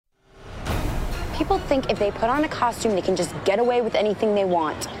People think if they put on a costume, they can just get away with anything they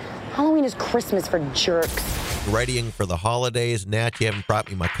want. Halloween is Christmas for jerks. Readying for the holidays. Nat, you haven't brought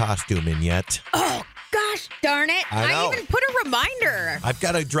me my costume in yet. Oh, gosh darn it. I know. I even put a reminder. I've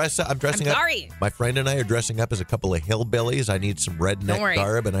got to dress up. I'm dressing up. Sorry. My friend and I are dressing up as a couple of hillbillies. I need some redneck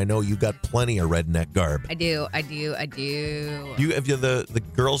garb, and I know you got plenty of redneck garb. I do. Have you the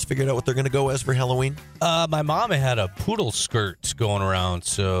girls figured out what they're going to go as for Halloween? My mom had a poodle skirt going around,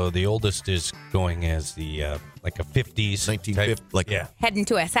 so the oldest is going as the like a 50s 1950 yeah. Heading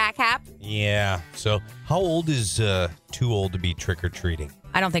to a sack cap? Yeah. So how old is too old to be trick-or-treating?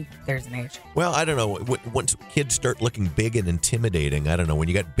 I don't think there's an age. Well, I don't know. Once kids start looking big and intimidating, I don't know, when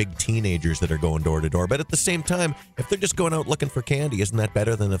you got big teenagers that are going door to door. But at the same time, if they're just going out looking for candy, isn't that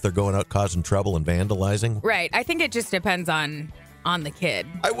better than if they're going out causing trouble and vandalizing? Right. I think it just depends on the kid.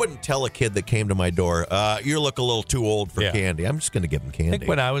 I wouldn't tell a kid that came to my door, you look a little too old for candy. I'm just going to give them candy. I think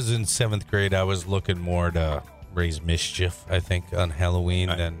when I was in 7th grade, I was looking more to raise mischief, I think, on Halloween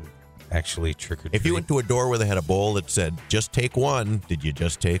than actually trick-or-treat. If you went to a door where they had a bowl that said, just take one, did you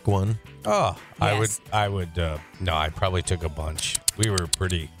just take one? Oh, Yes. I would, no, I probably took a bunch. We were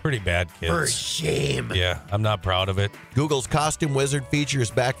pretty bad kids. For shame. Yeah, I'm not proud of it. Google's Costume Wizard feature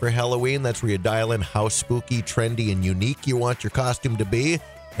is back for Halloween. That's where you dial in how spooky, trendy, and unique you want your costume to be.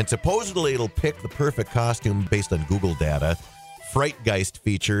 And supposedly it'll pick the perfect costume based on Google data. Frightgeist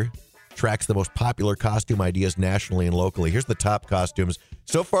feature tracks the most popular costume ideas nationally and locally. Here's the top costumes.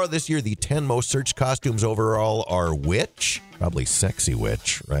 So far this year, the 10 most searched costumes overall are witch, probably sexy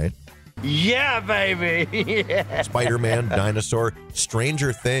witch, right? Yeah, baby. Yeah. Spider-Man, dinosaur,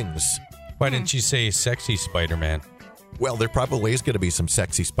 Stranger Things. Why didn't you say sexy Spider-Man? Well, there probably is going to be some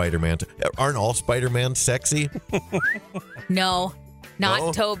sexy Spider-Man. Aren't all Spider-Man sexy? No, not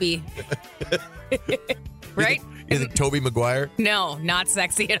No? Toby. Right? You think Tobey Maguire? No, not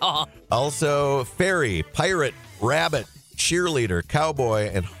sexy at all. Also, fairy, pirate, rabbit, cheerleader, cowboy,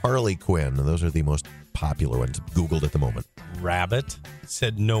 and Harley Quinn. Those are the most popular ones Googled at the moment. Rabbit?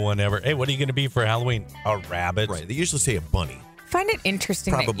 Said no one ever. Hey, what are you going to be for Halloween? A rabbit? Right. They usually say a bunny. Find it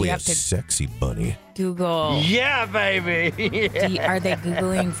interesting Probably that a you have to sexy bunny. Google. Yeah, baby. Yeah. Are they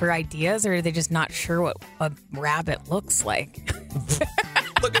Googling for ideas, or are they just not sure what a rabbit looks like?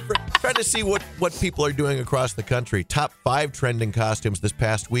 Looking for, trying to see what people are doing across the country. Top 5 trending costumes this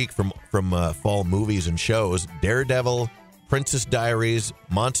past week from fall movies and shows: Daredevil, Princess Diaries,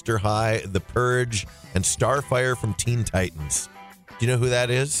 Monster High, The Purge, and Starfire from Teen Titans. Do you know who that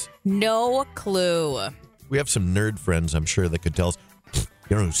is? No clue. We have some nerd friends, I'm sure, that could tell us.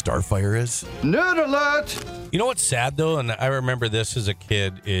 You know who Starfire is? Nerd alert. You know what's sad, though, and I remember this as a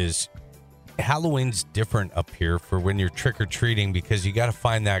kid, is Halloween's different up here for when you're trick-or-treating, because you got to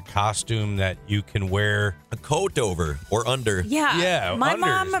find that costume that you can wear a coat over or under. Yeah. My under.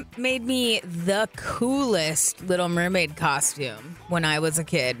 mom made me the coolest Little Mermaid costume when I was a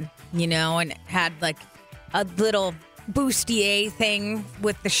kid, and had like a little bustier thing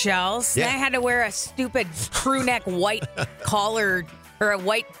with the shells. Yeah. And I had to wear a stupid crew neck white collar or a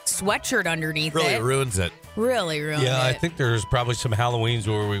white sweatshirt underneath Really it. ruins it. Really ruined Yeah, it. I think there's probably some Halloweens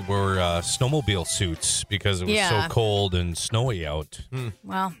where we wore snowmobile suits because it was so cold and snowy out.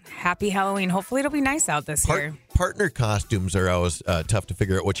 Well, happy Halloween. Hopefully it'll be nice out this year. Partner costumes are always tough to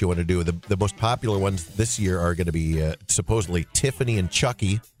figure out what you want to do. The most popular ones this year are going to be supposedly Tiffany and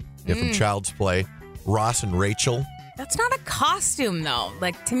Chucky from Child's Play, Ross and Rachel. That's not a costume, though.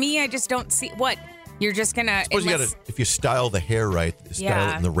 Like, to me, I just don't see what you're just gonna. Suppose you gotta, if you style the hair right,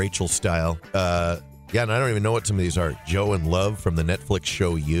 style it in the Rachel style. Yeah, and I don't even know what some of these are. Joe and Love from the Netflix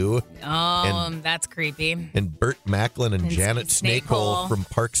show You. Oh, that's creepy. And Burt Macklin and Janet Snakehole Snakehole from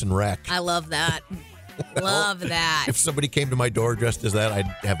Parks and Rec. I love that. Love that. If somebody came to my door dressed as that, I'd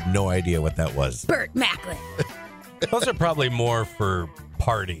have no idea what that was. Burt Macklin. Those are probably more for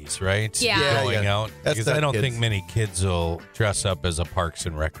parties, right? Yeah. Going out. That's Because not I don't kids. think many kids will dress up as a Parks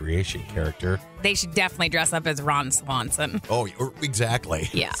and Recreation character. They should definitely dress up as Ron Swanson. Oh, exactly.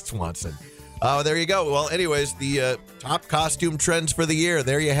 Yeah. Swanson. Oh, there you go. Well, anyways, the top costume trends for the year.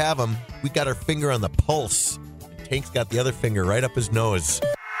 There you have them. We got our finger on the pulse. Tank's got the other finger right up his nose.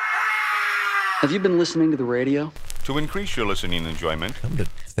 Have you been listening to the radio? To increase your listening enjoyment, Come to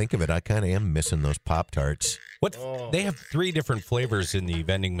think of it, I kind of am missing those Pop-Tarts. What? They have 3 different flavors in the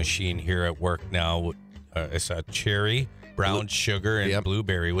vending machine here at work now. It's a cherry, brown sugar, and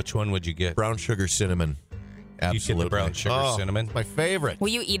blueberry. Which one would you get? Brown sugar cinnamon. Absolutely. You get the brown sugar cinnamon? My favorite. Will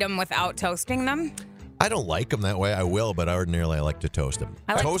you eat them without toasting them? I don't like them that way. I will, but ordinarily I like to toast them.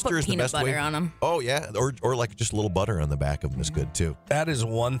 I like Toaster to put is the peanut best butter way. on them. Oh, yeah. Or like just a little butter on the back of them is good, too. That is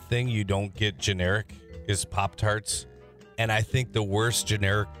one thing you don't get generic is Pop-Tarts. And I think the worst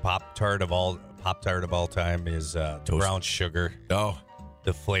generic Pop-Tart of all Pop-Tart of all time is brown sugar. Oh,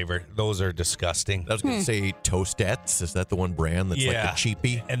 The flavor. Those are disgusting. I was going to say Toastettes. Is that the one brand that's like the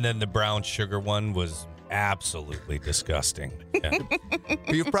cheapie? And then the brown sugar one was absolutely disgusting. Yeah.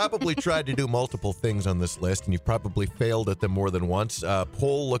 You've probably tried to do multiple things on this list, and you've probably failed at them more than once.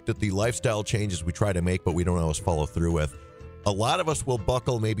 Poll looked at the lifestyle changes we try to make, but we don't always follow through with. A lot of us will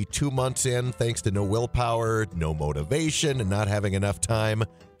buckle maybe 2 months in, thanks to no willpower, no motivation, and not having enough time.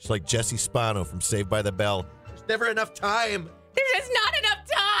 Just like Jesse Spano from Saved by the Bell. There's never enough time. There's just not enough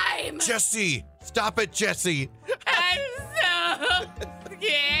time. Jesse, stop it, Jesse. I'm so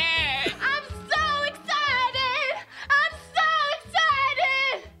scared. I'm so excited! I'm so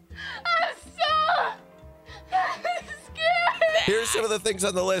excited! I'm so scared! Here's some of the things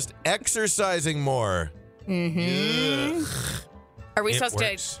on the list. Exercising more. Are we It supposed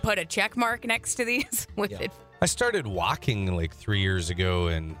works. to put a check mark next to these? With it? I started walking like 3 years ago,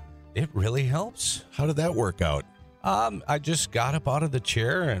 and it really helps. How did that work out? I just got up out of the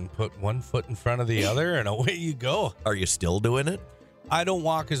chair and put one foot in front of the other, and away you go. Are you still doing it? I don't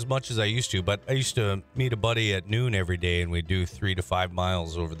walk as much as I used to, but I used to meet a buddy at noon every day, and we'd do 3 to 5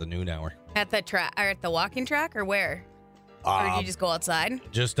 miles over the noon hour. At the track or at the walking track or where? Or did you just go outside?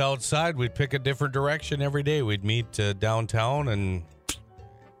 Just outside, we'd pick a different direction every day. We'd meet downtown and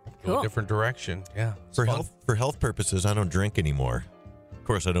go Cool. a different direction. Yeah, it's For fun. health purposes, I don't drink anymore. Of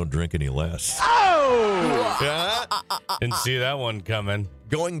course, I don't drink any less. Yeah? Didn't see that one coming.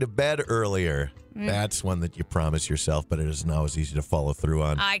 Going to bed earlier. That's one that you promise yourself, but it isn't always easy to follow through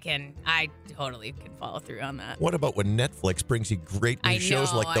on. I totally can follow through on that. What about when Netflix brings you great new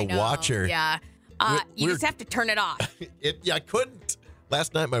shows like The I know. Watcher? Yeah. You We're- just have to turn it off. I couldn't.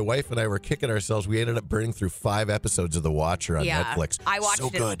 Last night, my wife and I were kicking ourselves. We ended up burning through 5 episodes of The Watcher on Yeah. Netflix. I watched so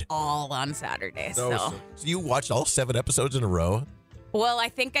it good. all on Saturday. So you watched all 7 episodes in a row? Well, I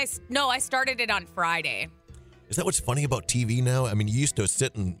think I started it on Friday. Is that what's funny about TV now? I mean, you used to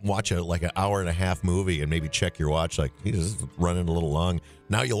sit and watch like an hour and a half movie and maybe check your watch like, hey, this is running a little long.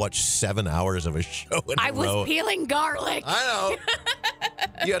 Now you'll watch 7 hours of a show in a I was row. peeling garlic. I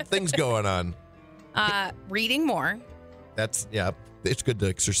know. You had things going on. Reading more. It's good to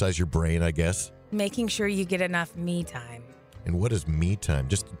exercise your brain, I guess. Making sure you get enough me time. And what is me time?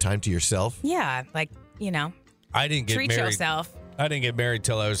 Just time to yourself? Yeah, like, I didn't get treat married. yourself. I didn't get married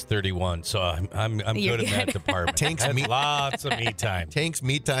till I was 31, so I'm You're good in that good. department. Tank's Had me- lots of me time. Tank's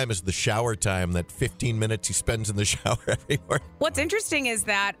me time is the shower time, that 15 minutes he spends in the shower every morning. What's interesting is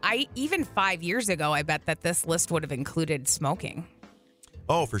that even 5 years ago, I bet that this list would have included smoking.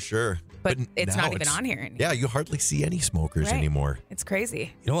 Oh, for sure. But it's now not even on here anymore. Yeah, you hardly see any smokers Right. anymore. It's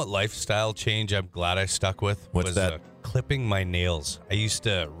crazy. You know what lifestyle change I'm glad I stuck with? What's was, that? Clipping my nails. I used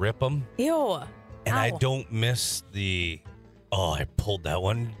to rip them, Ew. and I Ow. don't miss I pulled that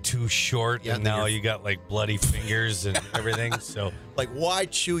one too short, Yeah, and then now you're- you got like bloody fingers and everything. So, Like, why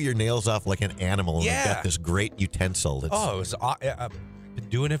chew your nails off like an animal when you've Yeah. got this great utensil? I've been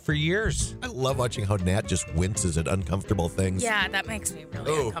doing it for years. I love watching how Nat just winces at uncomfortable things. Yeah, that makes me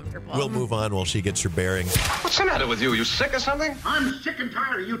really uncomfortable. We'll move on while she gets her bearings. What's the matter with you? You sick or something? I'm sick and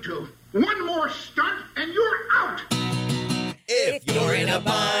tired of you two. One more stunt and you're out. If you're in a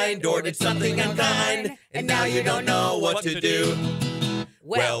bind or did something unkind and now you don't know what to do,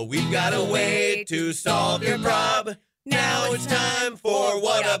 well, we've got a way to solve your prob. Now it's time for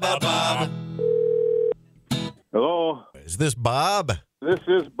What About Bob? Hello, Is this Bob? this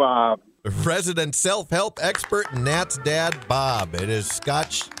is Bob. Resident self-help expert, Nat's dad, Bob. It is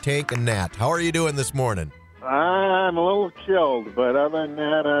Scotch, Tank, and Nat. How are you doing this morning? I'm a little chilled, but other than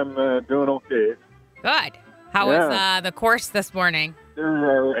that, I'm doing okay. Good. How was the course this morning? There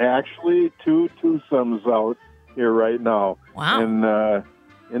are actually 2 twosomes out here right now. Wow. And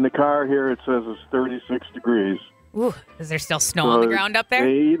in the car here, it says it's 36 degrees. Ooh, is there still snow on the ground up there?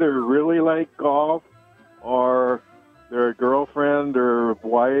 They either really like golf or their girlfriend or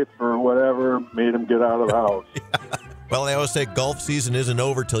wife or whatever made them get out of the house. Well, they always say golf season isn't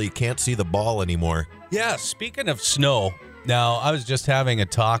over till you can't see the ball anymore. Yeah, speaking of snow, now I was just having a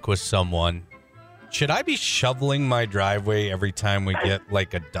talk with someone. Should I be shoveling my driveway every time we get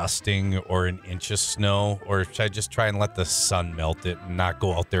like a dusting or an inch of snow, or should I just try and let the sun melt it and not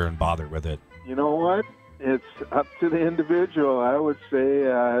go out there and bother with it? You know what? It's up to the individual. I would say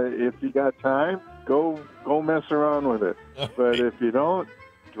if you got time, go mess around with it. But if you don't,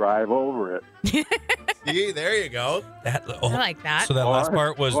 drive over it. See, there you go. I like that. So that last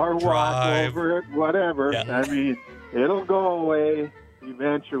part was or walk drive. over it, whatever. Yeah. I mean, it'll go away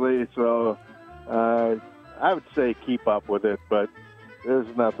eventually. So I would say keep up with it, but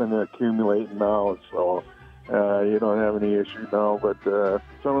there's nothing accumulating now. So You don't have any issue now. But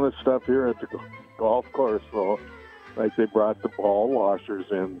some of the stuff here at the golf course, though, like they brought the ball washers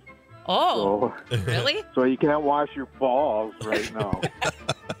in. Oh, So, really? so you can't wash your balls right now.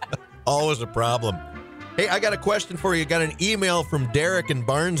 Always a problem. Hey, I got a question for you. Got an email from Derek in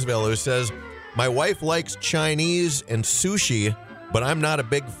Barnesville who says, my wife likes Chinese and sushi, but I'm not a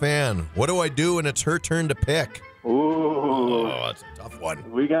big fan. What do I do when it's her turn to pick? Ooh, that's a tough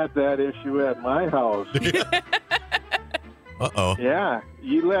one. we got that issue at my house. Uh-oh. Yeah,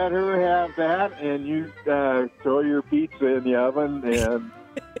 you let her have that, and you throw your pizza in the oven and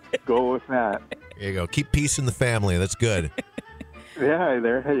go with that. There you go. Keep peace in the family. That's good. Yeah,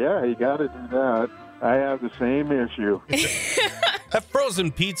 you got to do that. I have the same issue. That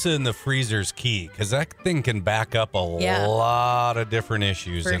frozen pizza in the freezer is key because that thing can back up a Yeah. lot of different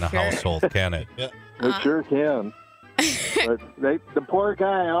issues For in a sure. household, can it? It sure can. But the poor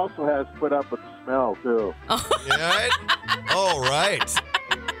guy also has to put up with the smell, too. Yeah, all right.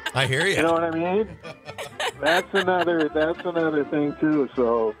 I hear you. You know what I mean? That's another thing, too.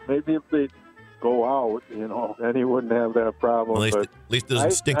 So maybe if they go out, then he wouldn't have that problem. At least it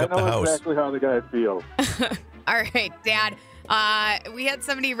doesn't stink up the I know house. exactly how the guy feels. All right, Dad. We had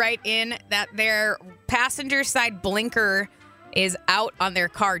somebody write in that their passenger side blinker is out on their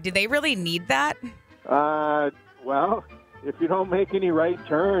car. Do they really need that? Well, if you don't make any right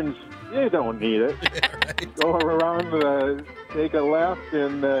turns, you don't need it. Go around, take a left,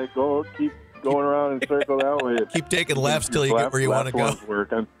 and keep going around in a circle that way. Keep taking lefts till you get where you want to go. Left one's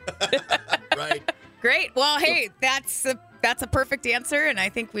working. Right. Great. Well, hey, that's a perfect answer, and I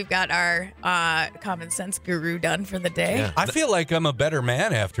think we've got our common sense guru done for the day. Yeah. I feel like I'm a better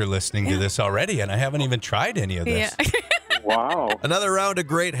man after listening to this already, and I haven't even tried any of this. Yeah. Wow. Another round of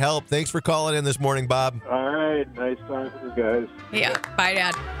great help. Thanks for calling in this morning, Bob. All right. Nice talking to you guys. Yeah. Bye,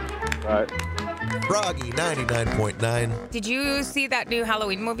 Dad. Bye. Froggy 99.9. Did you see that new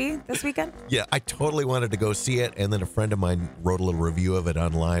Halloween movie this weekend? Yeah, I totally wanted to go see it, and then a friend of mine wrote a little review of it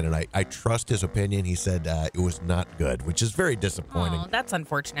online, and I trust his opinion. He said it was not good, which is very disappointing. Oh, that's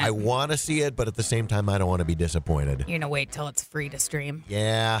unfortunate. I want to see it, but at the same time, I don't want to be disappointed. You're going to wait till it's free to stream.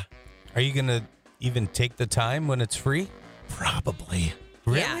 Yeah, Are you going to even take the time when it's free? probably.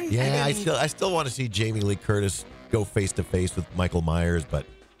 Really? Yeah, I still want to see Jamie Lee Curtis go face to face with Michael Myers, but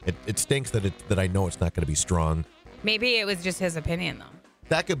it stinks that I know it's not going to be strong. Maybe it was just his opinion, though.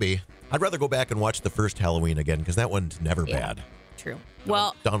 That could be. I'd rather go back and watch the first Halloween again because that one's never bad. True.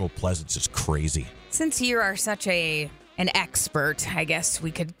 Well, Donald Pleasance is crazy. since you are such an expert, I guess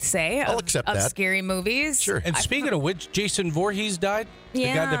we could say, I'll of, accept of that. scary movies. Sure. And speaking of which, Jason Voorhees died? The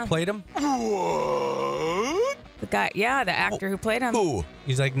guy Yeah. that played him? The actor who played him. Who?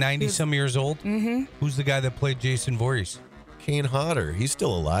 He's like 90-some years old? Mm-hmm. Who's the guy that played Jason Voorhees? Kane Hodder. He's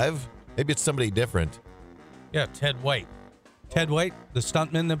still alive. Maybe it's somebody different. Yeah, Ted White. Ted White, the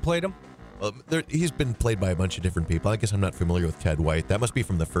stuntman that played him? He's been played by a bunch of different people. I guess I'm not familiar with Ted White. That must be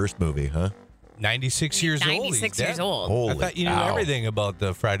from the first movie, huh? 96 years old. 96 He's years dead. old. Holy I thought you knew cow. everything about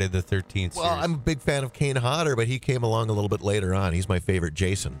the Friday the 13th Well, series. I'm a big fan of Kane Hodder, but he came along a little bit later on. He's my favorite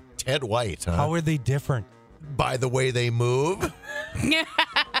Jason. Ted White, huh? How are they different? By the way they move.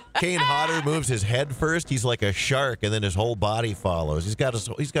 Kane Hodder moves his head first. He's like a shark, and then his whole body follows. He's got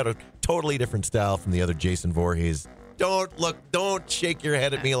a totally different style from the other Jason Voorhees. Don't shake your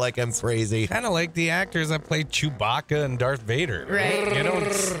head at me like I'm crazy. Kind of like the actors that played Chewbacca and Darth Vader. Right. You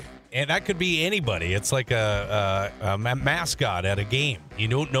know, and that could be anybody. It's like a mascot at a game. You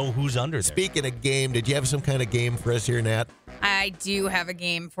don't know who's under there. Speaking of game, did you have some kind of game for us here, Nat? I do have a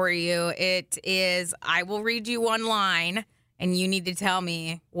game for you. It is, I will read you one line, and you need to tell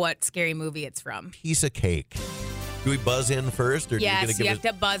me what scary movie it's from. Piece of cake. Do we buzz in first, or Yes, do you you give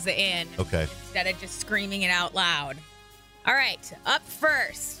have to buzz it in Okay. instead of just screaming it out loud. All right, up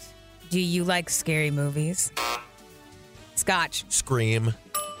first. Do you like scary movies? Scotch. Scream.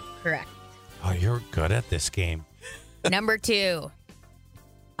 Correct. Oh, you're good at this game. Number 2.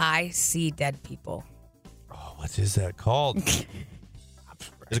 I see dead people. Oh, what is that called?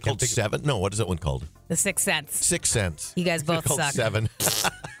 Is it called Seven? No, what is that one called? The Sixth Sense. Sixth Sense. You guys both It's called suck. Seven.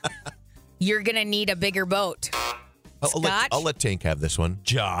 You're going to need a bigger boat. Scotch? I'll let Tank have this one.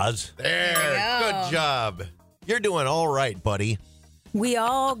 Jaws. There. go. Good job. You're doing all right, buddy. We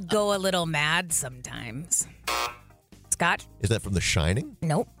all go a little mad sometimes. Scotch? Is that from The Shining?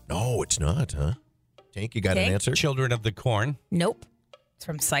 Nope. No, it's not, huh? Tank, you got Tank? an answer? Children of the Corn. Nope. It's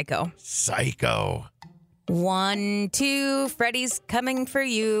from Psycho. Psycho. 1, 2, Freddy's coming for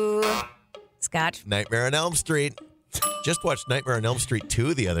you. Scotch? Nightmare on Elm Street. Just watched Nightmare on Elm Street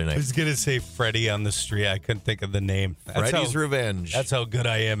 2 the other I night. was going to say Freddy on the Street. I couldn't think of the name. Freddy's Revenge. That's how good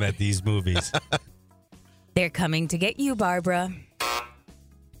I am at these movies. They're coming to get you, Barbara.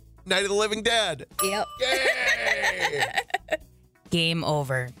 Night of the Living Dead. Yep. Yay! Game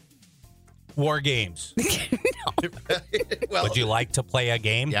over. War games. Well, Would you like to play a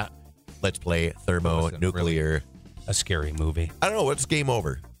game? Yeah. Let's play thermonuclear. A scary movie. I don't know. What's game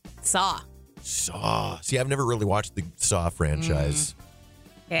over? Saw. Saw. See, I've never really watched the Saw franchise.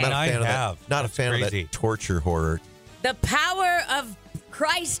 Okay. Not a I fan of have. that. Not That's a fan of crazy. that torture horror. The power of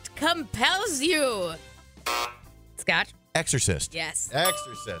Christ compels you. Scott? Exorcist. Yes.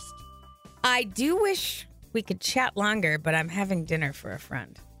 Exorcist. I do wish we could chat longer, but I'm having dinner for a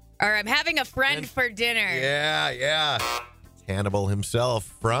friend. Or I'm having a friend for dinner. Yeah. Hannibal himself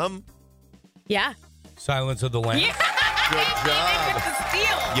from. Yeah. Silence of the Lambs. Good job. With the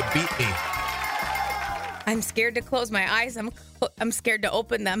steal. You beat me. I'm scared to close my eyes. I'm scared to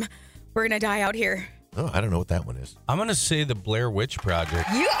open them. We're gonna die out here. Oh, I don't know what that one is. I'm going to say the Blair Witch Project.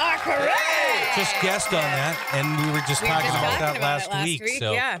 You are correct. Just guessed on that, and we were just talking about that last week.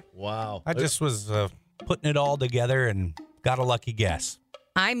 So yeah. Wow. I just was putting it all together and got a lucky guess.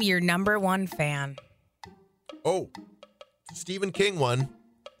 I'm your number one fan. Oh, Stephen King one.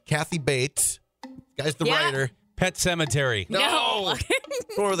 Kathy Bates. Guy's the Yeah. writer. Pet Cemetery. No.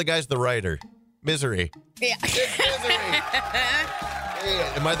 Or the guy's the writer. Misery. Yeah. It's Misery. Hey,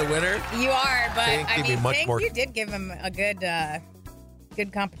 am I the winner? You are, but Thank I you, mean, much Hank, more- you did give him a good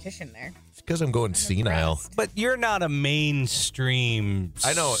competition there. It's because I'm going senile. impressed. But you're not a mainstream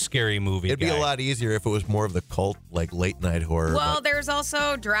I know. scary movie It'd be guy. a lot easier if it was more of the cult, like late night horror. Well, but there's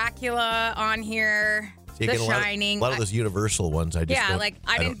also Dracula on here. you The get a lot of- Shining. A lot of those Universal ones. I just Yeah, don't, like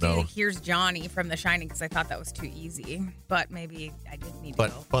I didn't don't do know. Here's Johnny from The Shining because I thought that was too easy. But maybe I did need But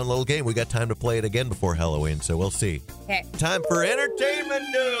to go. fun little game. We got time to play it again before Halloween, so we'll see. Okay. Time for entertainment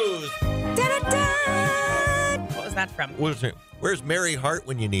news. Da-da-da! What was that from? Where's Mary Hart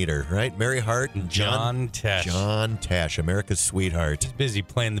when you need her, right? Mary Hart and John Tesh. John Tesh, America's sweetheart. He's busy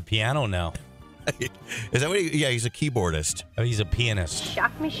playing the piano now. Is that what yeah, he's a keyboardist. Oh, he's a pianist.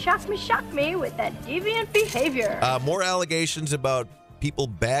 Shock me with that deviant behavior. More allegations about people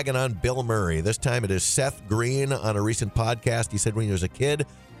bagging on Bill Murray. This time it is Seth Green on a recent podcast. He said when he was a kid,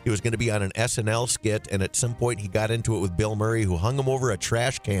 he was going to be on an SNL skit, and at some point he got into it with Bill Murray, who hung him over a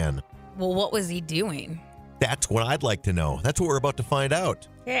trash can. Well, what was he doing? That's what I'd like to know. That's what we're about to find out.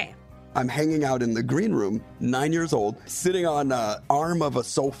 Okay. I'm hanging out in the green room, 9 years old, sitting on an arm of a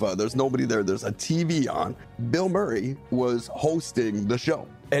sofa. There's nobody there. There's a TV on. Bill Murray was hosting the show.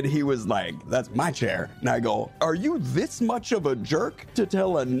 And he was like, that's my chair. And I go, are you this much of a jerk to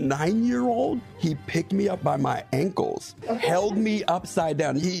tell a 9-year-old? He picked me up by my ankles, held me upside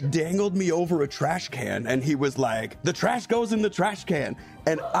down. He dangled me over a trash can, and he was like, the trash goes in the trash can.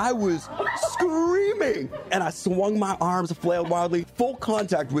 And I was screaming. And I swung my arms, flailed wildly, full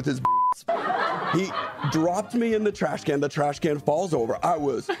contact with his He dropped me in the trash can. The trash can falls over. I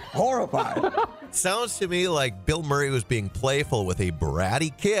was horrified. Sounds to me like Bill Murray was being playful with a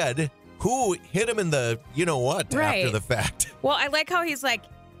bratty kid who hit him in the you-know-what Right. after the fact. Well, I like how he's like,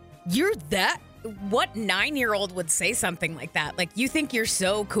 you're that? What 9-year-old would say something like that? Like, you think you're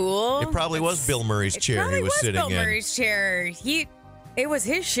so cool? It probably was Bill Murray's chair Probably he was sitting Bill in. Murray's chair. It was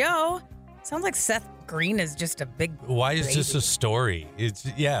his show. Sounds like Seth Green is just a big. Why is this a story? It's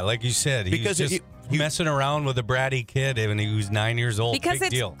like you said, he's Because just messing around with a bratty kid when he was 9 years old. Because Big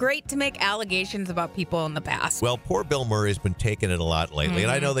it's deal. great to make allegations about people in the past. Well, poor Bill Murray's been taking it a lot lately.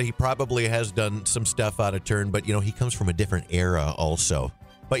 And I know that he probably has done some stuff out of turn, but, he comes from a different era also.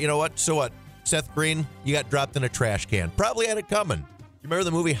 But you know what? So what? Seth Green, you got dropped in a trash can. Probably had it coming. You remember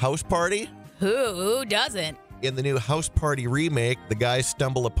the movie House Party? Who doesn't? In the new House Party remake, the guys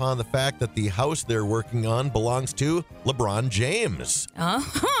stumble upon the fact that the house they're working on belongs to LeBron James.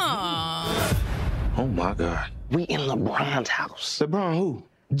 Uh-huh. Oh my God. We in LeBron's house. LeBron who?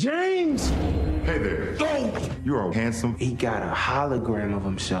 James! Hey there. Don't! You are handsome. He got a hologram of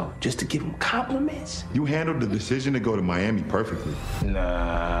himself just to give him compliments. You handled the decision to go to Miami perfectly.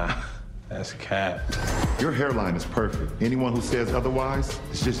 Nah, that's cap. Your hairline is perfect. Anyone who says otherwise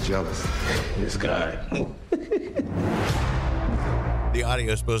is just jealous. This guy. The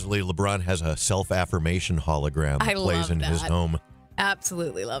audio, supposedly LeBron has a self-affirmation hologram that I plays love in his that. home.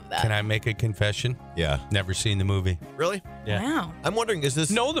 Absolutely love that. Can I make a confession? Yeah. Never seen the movie. Really? Yeah. Wow. I'm wondering, is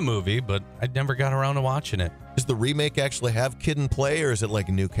this... Know the movie, but I never got around to watching it. Does the remake actually have Kid and Play, or is it like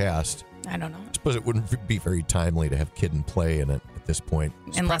a new cast? I don't know. I suppose it wouldn't be very timely to have Kid and Play in it at this point.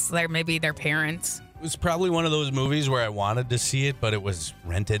 Unless they're maybe their parents. It was probably one of those movies where I wanted to see it, but it was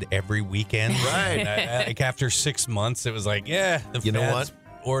rented every weekend. Right. Like after 6 months, it was like, yeah, the You know fans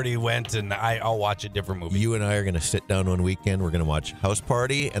what? already went, and I'll watch a different movie. You and I are going to sit down one weekend. We're going to watch House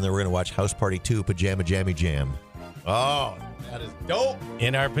Party, and then we're going to watch House Party 2, Pajama Jammy Jam. Oh, that is dope.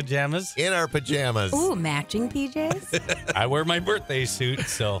 In our pajamas? In our pajamas. Ooh, matching PJs? I wear my birthday suit,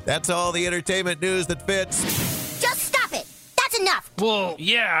 so. That's all the entertainment news that fits. Just stop it. That's enough. Well,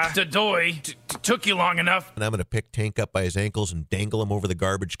 yeah, Dadoy. Took you long enough. And I'm going to pick Tank up by his ankles and dangle him over the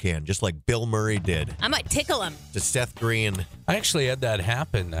garbage can, just like Bill Murray did I might tickle him. to Seth Green. I actually had that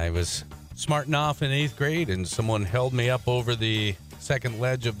happen. I was smarting off in 8th grade, and someone held me up over the second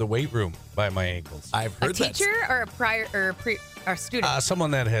ledge of the weight room by my ankles. I've heard A teacher or a student?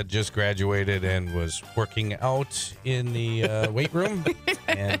 Someone that had just graduated and was working out in the weight room,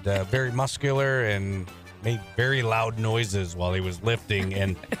 and very muscular and made very loud noises while he was lifting,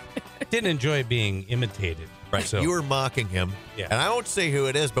 and didn't enjoy being imitated. Right. So, You were mocking him. Yeah. And I won't say who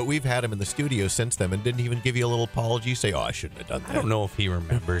it is, but we've had him in the studio since then and didn't even give you a little apology. Say, I shouldn't have done that. I don't know if he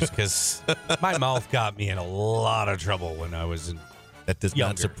remembers, because my mouth got me in a lot of trouble when I was in. That does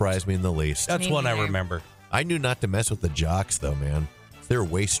not surprise me in the least. That's one I remember. I knew not to mess with the jocks, though, man. They're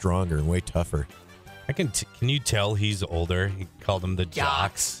way stronger and way tougher. Can you tell he's older? He called them the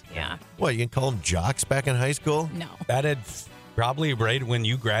jocks. Yeah. What, you can call them jocks back in high school? No. That had probably right when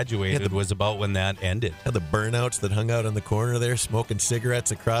you graduated was about when that ended. Had the burnouts that hung out in the corner there smoking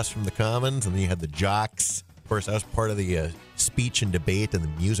cigarettes across from the commons, and then you had the jocks. Of course, I was part of the speech and debate and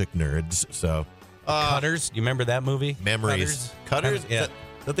the music nerds, so... Cutters? Do you remember that movie? Memories. Cutters? Yeah.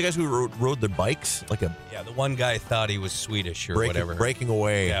 Is that the guys who rode their bikes? Yeah, the one guy thought he was Swedish or whatever. Breaking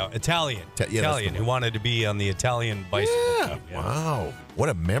away. Yeah, Italian. Yeah, Italian, who wanted to be on the Italian bicycle team. Yeah. Wow. What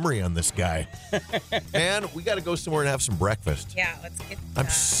a memory on this guy. Man, we got to go somewhere and have some breakfast. Yeah, let's get I'm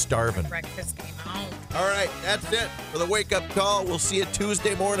starving. breakfast game on. All right, that's it for the wake-up call. We'll see you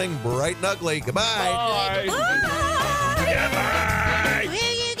Tuesday morning, bright and ugly. Goodbye. Will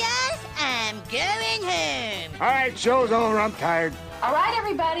you guys? I'm going home. All right, show's over. I'm tired. All right,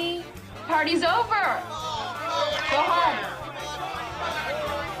 everybody. Party's over. Go home.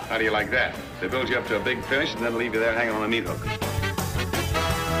 How do you like that? They build you up to a big finish and then leave you there hanging on a meat hook.